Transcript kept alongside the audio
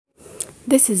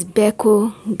This is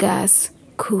Beko gas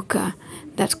cooker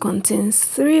that contains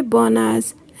 3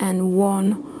 burners and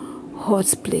 1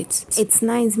 hot plate. It's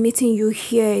nice meeting you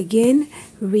here again,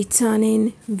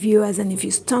 returning viewers, and if you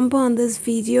stumble on this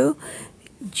video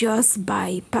just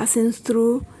by passing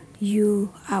through,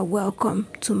 you are welcome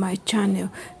to my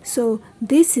channel. So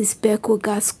this is Beko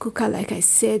gas cooker, like I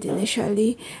said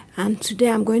initially, and today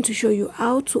I'm going to show you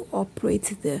how to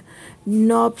operate the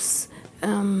knobs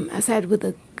aside with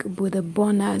the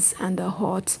burners and the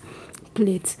hot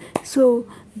plate. So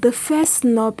the first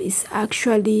knob is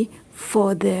actually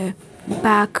for the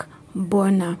back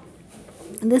burner.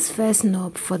 This first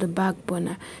knob for the back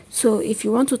burner. So if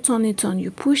you want to turn it on,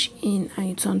 you push in and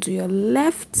you turn to your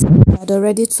left. You had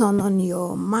already turned on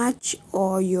your match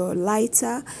or your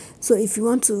lighter. So if you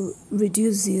want to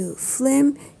reduce the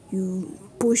flame, you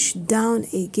push down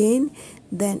again.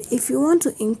 Then if you want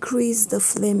to increase the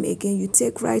flame again, you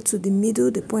take right to the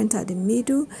middle, the point at the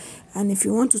middle. And if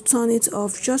you want to turn it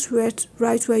off, just right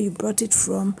where you brought it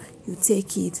from, you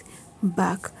take it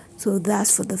back. So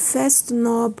that's for the first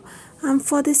knob. And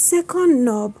for the second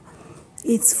knob,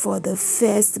 it's for the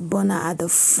first burner at the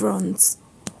front.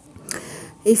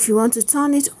 If you want to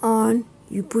turn it on,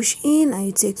 you push in and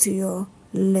you take to your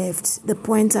left, the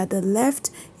point at the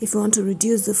left. If you want to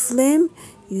reduce the flame,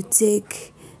 you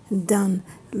take down.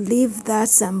 Leave that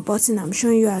button I'm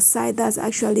showing you aside. That's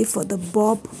actually for the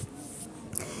bulb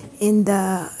in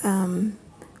the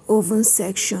oven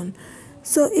section.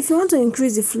 So if you want to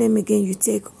increase the flame again, you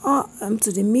take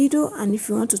to the middle, and if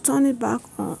you want to turn it back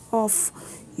on off,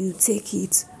 you take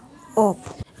it up.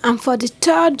 And for the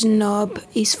third knob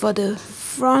is for the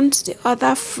front, the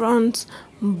other front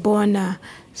burner.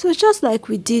 So just like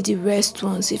we did the rest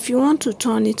ones, if you want to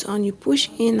turn it on, you push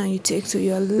in and you take to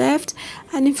your left,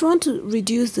 and if you want to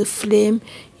reduce the flame,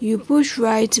 you push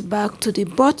right back to the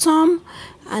bottom.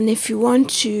 And if you want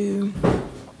to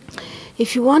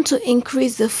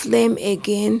increase the flame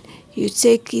again, you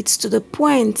take it to the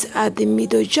point at the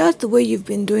middle, just the way you've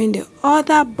been doing the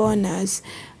other burners.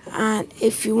 And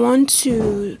if you want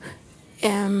to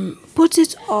put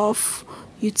it off,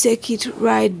 you take it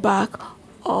right back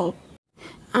up.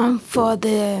 And for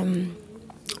the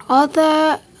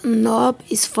other knob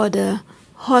is for the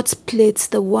hot plate,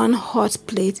 the one hot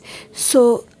plate.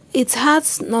 So it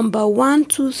has number 1,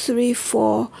 2, 3,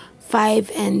 4,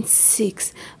 5 and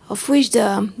 6, of which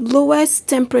the lowest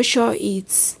temperature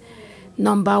is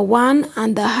number 1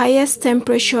 and the highest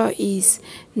temperature is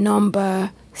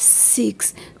number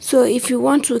 6. So if you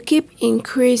want to keep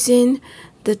increasing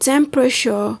the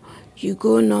temperature, you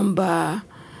go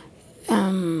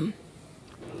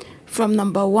from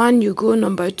number 1 you go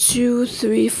number 2,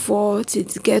 3, 4 to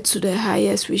get to the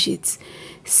highest, which is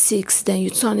 6. Then you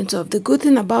turn it off. The good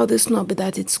thing about this knob is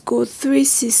that it's go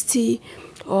 360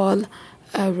 all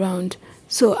around.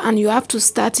 So, and you have to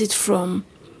start it from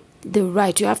the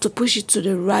right. You have to push it to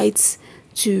the right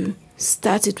to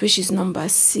start it, which is number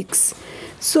 6.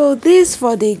 So this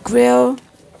for the grill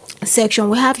section.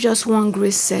 We have just one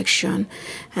grill section,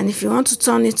 and if you want to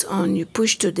turn it on, you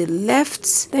push to the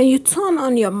left, then you turn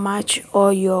on your match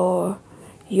or your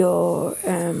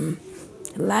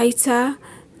lighter,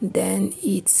 then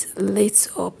it lights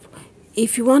up.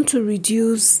 If you want to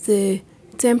reduce the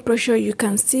temperature, you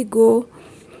can still go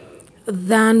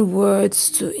downwards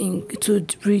to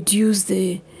reduce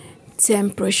the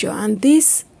temperature. And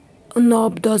this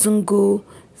knob doesn't go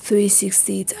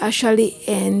 360, it actually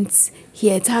ends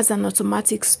here. It has an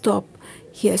automatic stop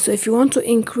here. So if you want to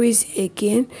increase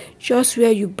again, just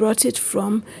where you brought it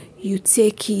from, you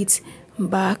take it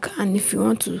back. And if you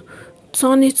want to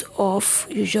turn it off,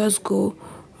 you just go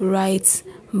right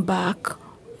back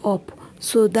up.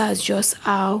 So that's just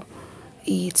how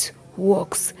it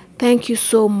works. Thank you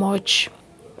so much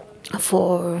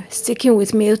for sticking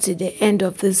with me to the end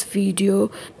of this video.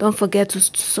 Don't forget to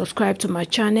subscribe to my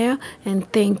channel,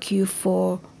 and thank you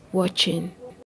for watching.